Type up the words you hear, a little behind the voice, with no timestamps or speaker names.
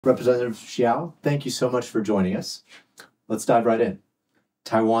Representative Hsiao, thank you so much for joining us. Let's dive right in.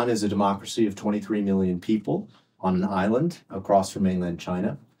 Taiwan is a democracy of 23 million people on an island across from mainland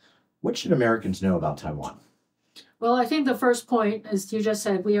China. What should Americans know about Taiwan? Well, I think the first point, as you just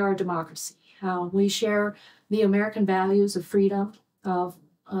said, we are a democracy. We share the American values of freedom, of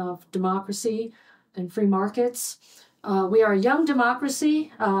democracy and free markets. We are a young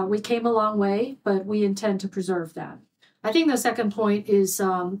democracy. We came a long way, but we intend to preserve that. I think the second point is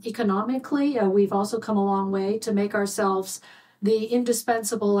economically, we've also come a long way to make ourselves the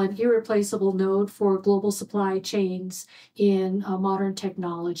indispensable and irreplaceable node for global supply chains in modern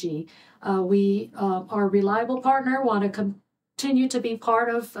technology. We are a reliable partner, want to continue to be part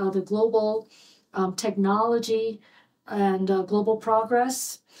of the global technology and global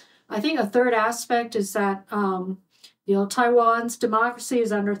progress. I think a third aspect is that Taiwan's democracy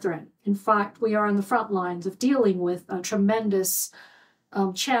is under threat. In fact, we are on the front lines of dealing with tremendous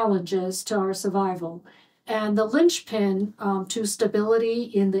challenges to our survival. And the linchpin to stability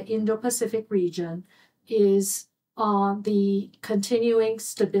in the Indo-Pacific region is on the continuing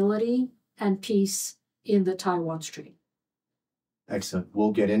stability and peace in the Taiwan Strait. Excellent.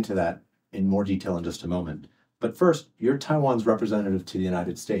 We'll get into that in more detail in just a moment. But first, you're Taiwan's representative to the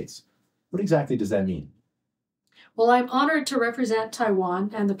United States. What exactly does that mean? Well, I'm honored to represent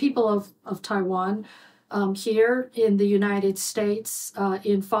Taiwan and the people of Taiwan here in the United States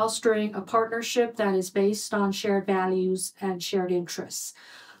in fostering a partnership that is based on shared values and shared interests.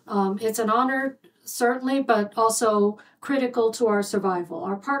 It's an honor, certainly, but also critical to our survival.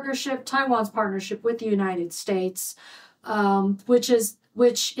 Our partnership, Taiwan's partnership with the United States,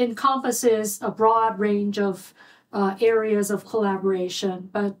 which encompasses a broad range of areas of collaboration,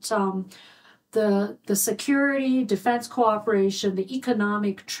 but the security, defense cooperation, the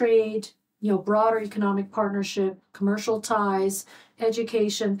economic trade, broader economic partnership, commercial ties,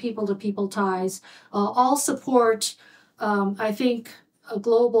 education, people-to-people ties, all support, I think, a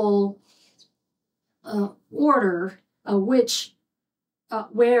global order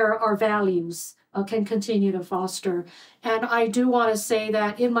where our values can continue to foster. And I do want to say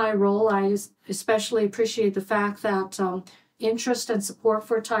that in my role, I especially appreciate the fact that interest and support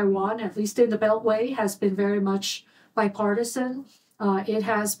for Taiwan, at least in the Beltway, has been very much bipartisan. It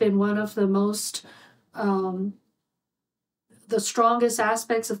has been one of the strongest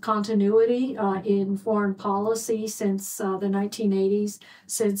aspects of continuity in foreign policy since the 1980s,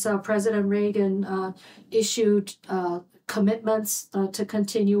 since President Reagan issued commitments to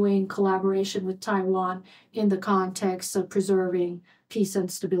continuing collaboration with Taiwan in the context of preserving peace and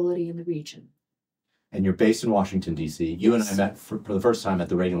stability in the region. And you're based in Washington, D.C. You and I met for the first time at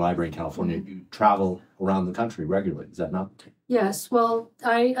the Reagan Library in California. You travel around the country regularly, is that not? Yes. Well,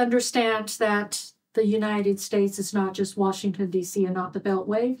 I understand that the United States is not just Washington, D.C. and not the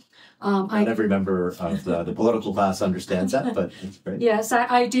Beltway. Not every member of the political class understands that, but it's great. Yes,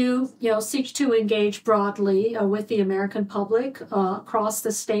 I do seek to engage broadly with the American public across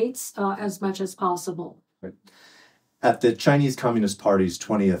the states as much as possible. Right. At the Chinese Communist Party's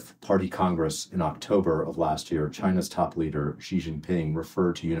 20th Party Congress in October of last year, China's top leader, Xi Jinping,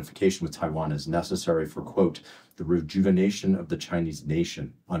 referred to unification with Taiwan as necessary for, quote, the rejuvenation of the Chinese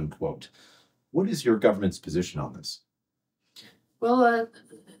nation, unquote. What is your government's position on this? Well,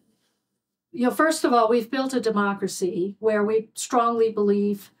 first of all, we've built a democracy where we strongly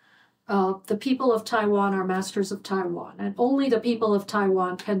believe the people of Taiwan are masters of Taiwan, and only the people of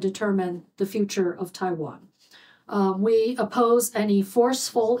Taiwan can determine the future of Taiwan. We oppose any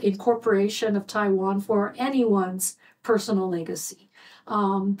forceful incorporation of Taiwan for anyone's personal legacy.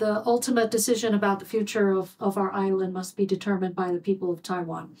 The ultimate decision about the future of our island must be determined by the people of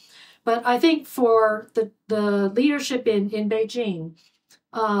Taiwan. But I think for the leadership in Beijing,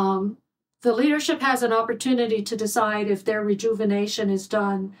 the leadership has an opportunity to decide if their rejuvenation is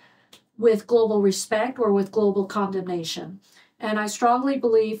done with global respect or with global condemnation. And I strongly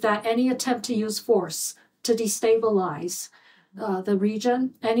believe that any attempt to use force to destabilize the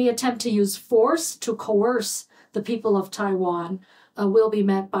region, any attempt to use force to coerce the people of Taiwan will be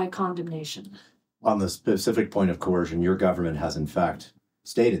met by condemnation. On the specific point of coercion, your government has in fact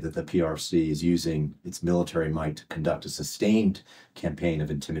stated that the PRC is using its military might to conduct a sustained campaign of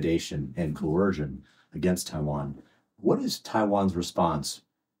intimidation and coercion against Taiwan. What is Taiwan's response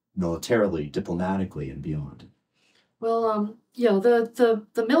militarily, diplomatically, and beyond? Well,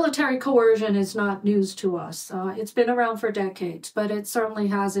 the military coercion is not news to us. It's been around for decades, but it certainly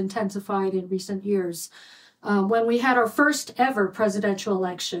has intensified in recent years. when we had our first ever presidential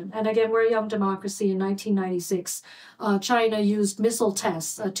election, and again, we're a young democracy in 1996, China used missile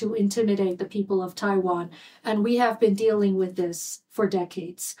tests to intimidate the people of Taiwan. And we have been dealing with this for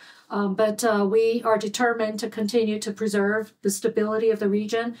decades. But we are determined to continue to preserve the stability of the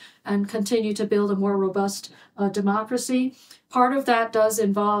region and continue to build a more robust democracy. Part of that does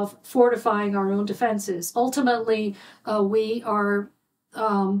involve fortifying our own defenses. Ultimately, we are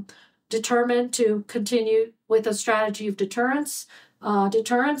determined to continue with a strategy of deterrence.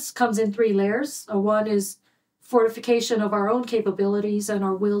 Deterrence comes in three layers. One is fortification of our own capabilities and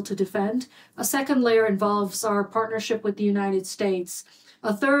our will to defend. A second layer involves our partnership with the United States.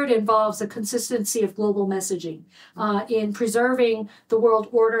 A third involves a consistency of global messaging in preserving the world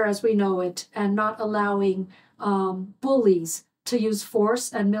order as we know it and not allowing bullies to use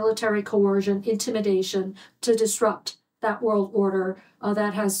force and military coercion, intimidation to disrupt that world order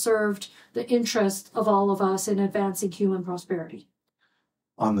that has served the interest of all of us in advancing human prosperity.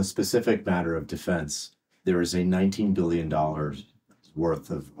 On the specific matter of defense, there is a $19 billion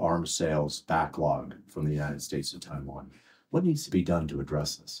worth of arms sales backlog from the United States to Taiwan. What needs to be done to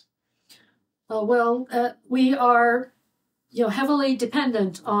address this? We are heavily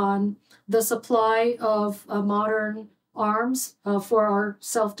dependent on the supply of modern arms for our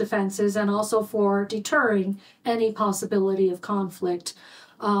self-defenses and also for deterring any possibility of conflict.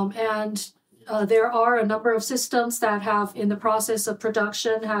 There are a number of systems that have, in the process of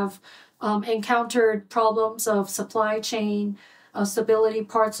production, have encountered problems of supply chain stability,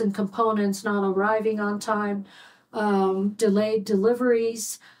 parts and components not arriving on time, delayed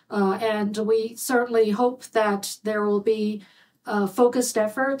deliveries, and we certainly hope that there will be focused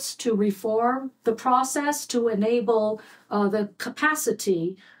efforts to reform the process to enable the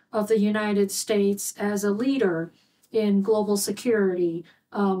capacity of the United States as a leader in global security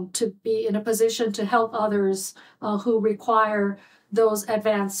to be in a position to help others who require those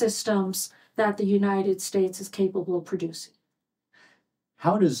advanced systems that the United States is capable of producing.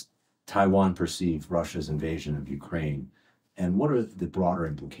 How does Taiwan perceive Russia's invasion of Ukraine, and what are the broader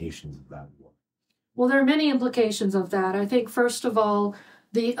implications of that war? Well, there are many implications of that. I think, first of all,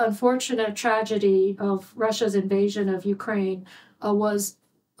 the unfortunate tragedy of Russia's invasion of Ukraine was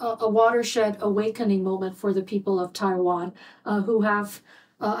a watershed awakening moment for the people of Taiwan, who have,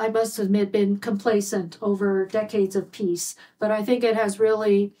 I must admit, been complacent over decades of peace. But I think it has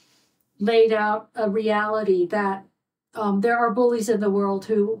really laid out a reality that there are bullies in the world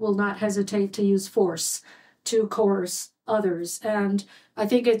who will not hesitate to use force to coerce others. And I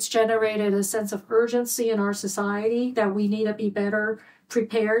think it's generated a sense of urgency in our society that we need to be better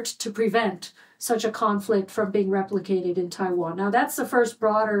prepared to prevent such a conflict from being replicated in Taiwan. Now, that's the first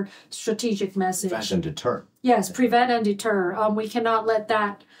broader strategic message. Prevent and deter. Yes, prevent and deter. We cannot let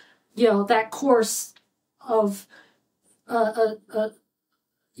that, that course of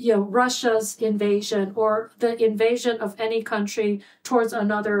Russia's invasion or the invasion of any country towards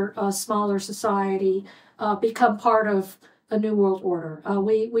another smaller society become part of a new world order.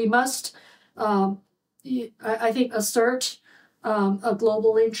 We must, I think, assert a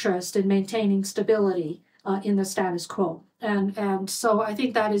global interest in maintaining stability in the status quo. And so I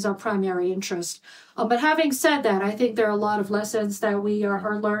think that is our primary interest. But having said that, I think there are a lot of lessons that we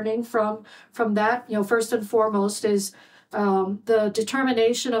are learning from that. First and foremost is the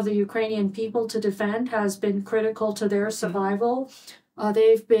determination of the Ukrainian people to defend has been critical to their survival.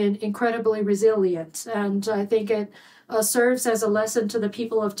 They've been incredibly resilient, and I think it serves as a lesson to the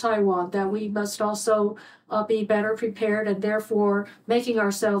people of Taiwan that we must also be better prepared and therefore making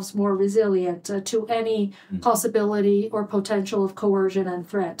ourselves more resilient to any possibility or potential of coercion and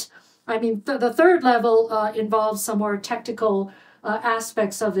threat. I mean, the third level involves some more technical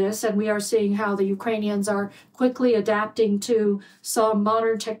aspects of this, and we are seeing how the Ukrainians are quickly adapting to some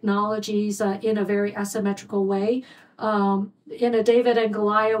modern technologies in a very asymmetrical way, in a David and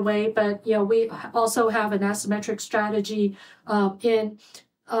Goliath way, but we also have an asymmetric strategy in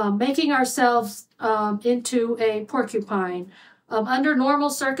making ourselves into a porcupine. Under normal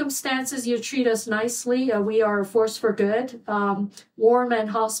circumstances, you treat us nicely. We are a force for good, warm and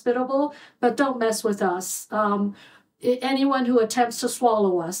hospitable, but don't mess with us. Anyone who attempts to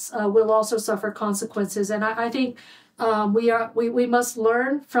swallow us will also suffer consequences. And I think we must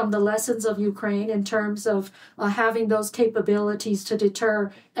learn from the lessons of Ukraine in terms of having those capabilities to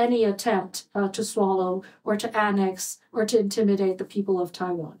deter any attempt to swallow or to annex or to intimidate the people of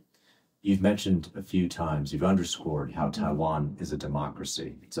Taiwan. You've mentioned a few times, you've underscored how Taiwan is a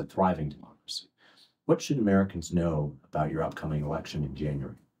democracy. It's a thriving democracy. What should Americans know about your upcoming election in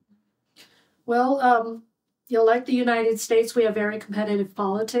January? Well, like the United States, we have very competitive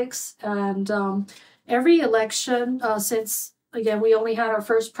politics, and every election since, again, we only had our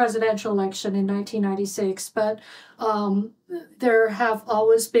first presidential election in 1996, but there have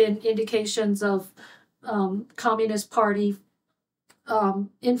always been indications of Communist Party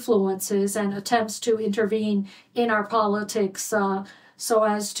influences and attempts to intervene in our politics so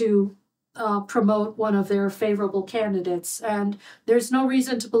as to promote one of their favorable candidates. And there's no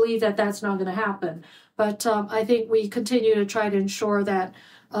reason to believe that that's not going to happen. But I think we continue to try to ensure that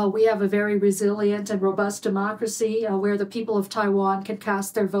we have a very resilient and robust democracy where the people of Taiwan can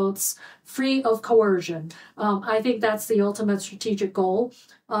cast their votes free of coercion. I think that's the ultimate strategic goal.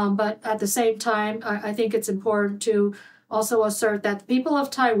 But at the same time, I think it's important to also assert that the people of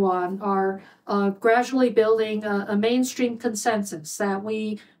Taiwan are gradually building a mainstream consensus that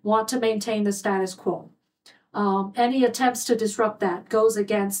we want to maintain the status quo. Any attempts to disrupt that goes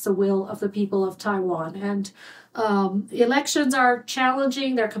against the will of the people of Taiwan. And elections are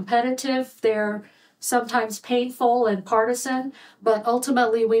challenging, they're competitive, they're sometimes painful and partisan, but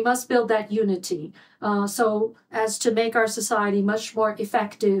ultimately we must build that unity so as to make our society much more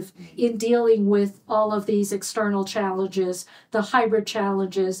effective in dealing with all of these external challenges, the hybrid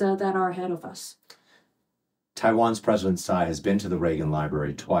challenges that are ahead of us. Taiwan's President Tsai has been to the Reagan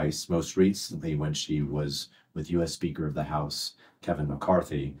Library twice, most recently when she was with U.S. Speaker of the House, Kevin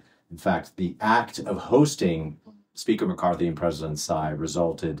McCarthy. In fact, the act of hosting Speaker McCarthy and President Tsai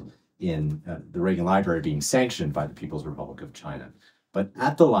resulted in the Reagan Library being sanctioned by the People's Republic of China. But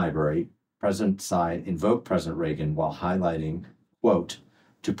at the library, President Tsai invoked President Reagan while highlighting, quote,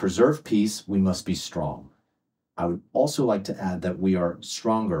 "To preserve peace, we must be strong. I would also like to add that we are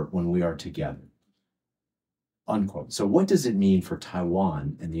stronger when we are together," unquote. So what does it mean for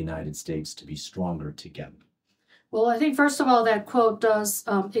Taiwan and the United States to be stronger together? Well, I think, first of all, that quote does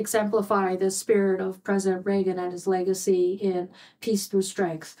exemplify the spirit of President Reagan and his legacy in peace through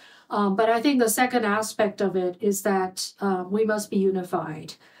strength. But I think the second aspect of it is that we must be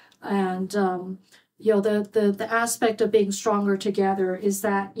unified. And, you know, the aspect of being stronger together is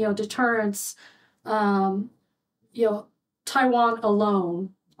that, you know, deterrence, you know, Taiwan alone,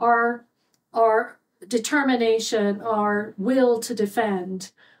 our determination, our will to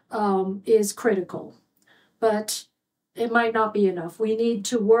defend is critical. But it might not be enough. We need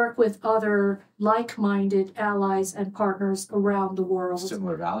to work with other like-minded allies and partners around the world.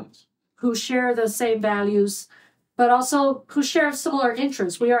 Similar values. Who share the same values, but also who share similar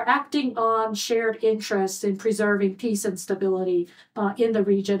interests. We are acting on shared interests in preserving peace and stability in the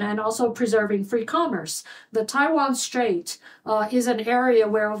region and also preserving free commerce. The Taiwan Strait is an area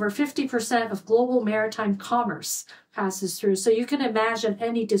where over 50% of global maritime commerce passes through. So you can imagine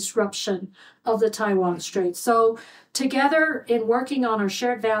any disruption of the Taiwan Strait. So together, in working on our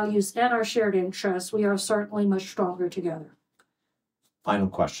shared values and our shared interests, we are certainly much stronger together. Final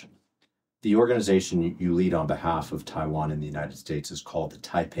question. The organization you lead on behalf of Taiwan in the United States is called the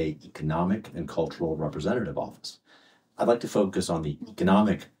Taipei Economic and Cultural Representative Office. I'd like to focus on the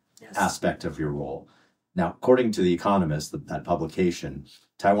economic aspect of your role. Now, according to The Economist, that publication,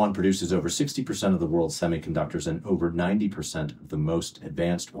 Taiwan produces over 60% of the world's semiconductors and over 90% of the most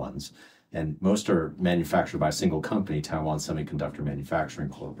advanced ones. And most are manufactured by a single company, Taiwan Semiconductor Manufacturing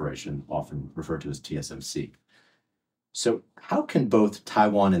Corporation, often referred to as TSMC. So how can both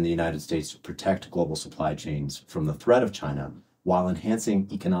Taiwan and the United States protect global supply chains from the threat of China while enhancing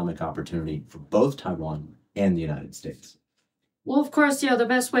economic opportunity for both Taiwan and the United States? Well, of course, the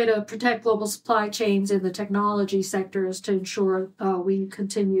best way to protect global supply chains in the technology sector is to ensure we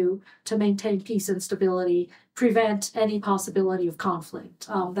continue to maintain peace and stability, prevent any possibility of conflict.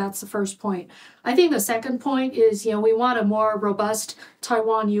 That's the first point. I think the second point is, we want a more robust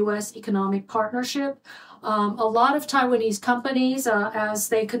Taiwan-US economic partnership. A lot of Taiwanese companies, as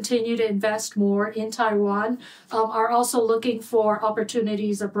they continue to invest more in Taiwan, are also looking for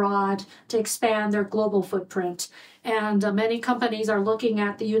opportunities abroad to expand their global footprint. And many companies are looking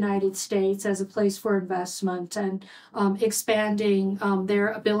at the United States as a place for investment and expanding their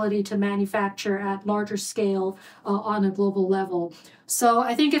ability to manufacture at larger scale on a global level. So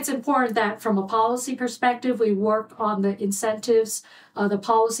I think it's important that from a policy perspective, we work on the incentives, the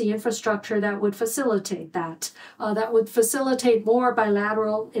policy infrastructure that would facilitate that would facilitate more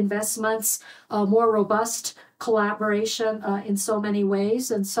bilateral investments, more robust collaboration in so many ways.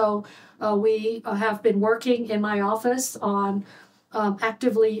 And so we have been working in my office on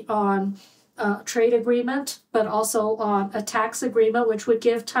actively on trade agreement, but also on a tax agreement, which would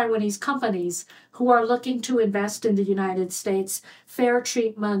give Taiwanese companies who are looking to invest in the United States fair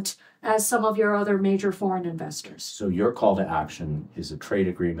treatment as some of your other major foreign investors. So your call to action is a trade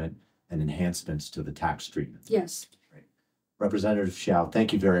agreement and enhancements to the tax treatment. Yes. Right. Representative Hsiao,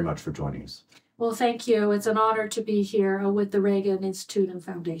 thank you very much for joining us. Well, thank you. It's an honor to be here with the Reagan Institute and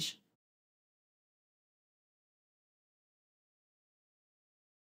Foundation.